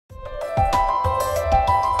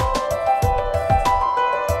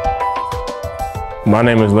My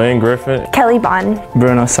name is Lane Griffin. Kelly Bond.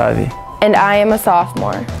 Bruno Savi. And I am a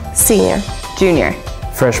sophomore. Senior. Junior.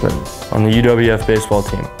 Freshman. On the UWF baseball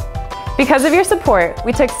team. Because of your support,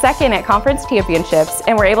 we took second at conference championships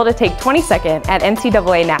and were able to take 22nd at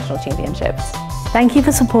NCAA national championships. Thank you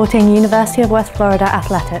for supporting University of West Florida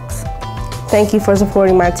Athletics. Thank you for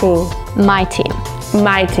supporting my team. My team.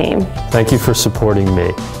 My team. Thank you for supporting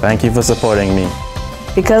me. Thank you for supporting me.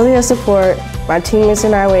 Because of your support, my teammates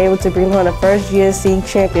and I were able to bring home the first GSC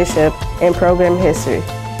championship in program history.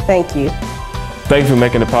 Thank you. Thank you for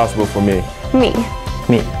making it possible for me. Me.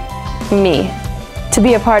 Me. Me. To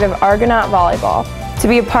be a part of Argonaut volleyball. To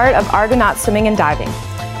be a part of Argonaut swimming and diving.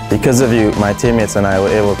 Because of you, my teammates and I were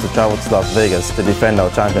able to travel to Las Vegas to defend our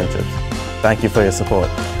championships. Thank you for your support.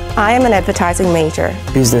 I am an advertising major.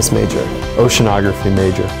 Business major. Oceanography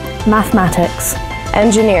major. Mathematics.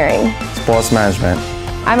 Engineering. Sports management.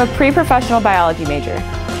 I'm a pre-professional biology major.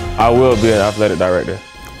 I will be an athletic director.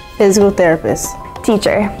 Physical therapist.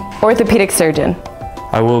 Teacher. Orthopedic surgeon.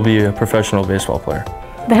 I will be a professional baseball player.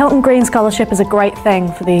 The Hilton Green Scholarship is a great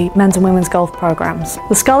thing for the men's and women's golf programs.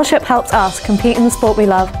 The scholarship helps us compete in the sport we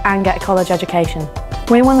love and get a college education.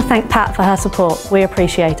 We want to thank Pat for her support. We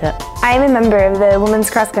appreciate it. I am a member of the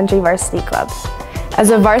Women's Cross Country Varsity Club.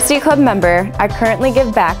 As a varsity club member, I currently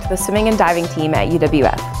give back to the swimming and diving team at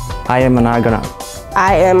UWF. I am an Argonaut.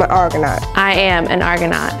 I am an Argonaut. I am an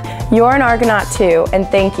Argonaut. You're an Argonaut too, and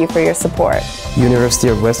thank you for your support. University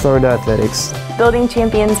of West Florida Athletics. Building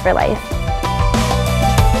champions for life.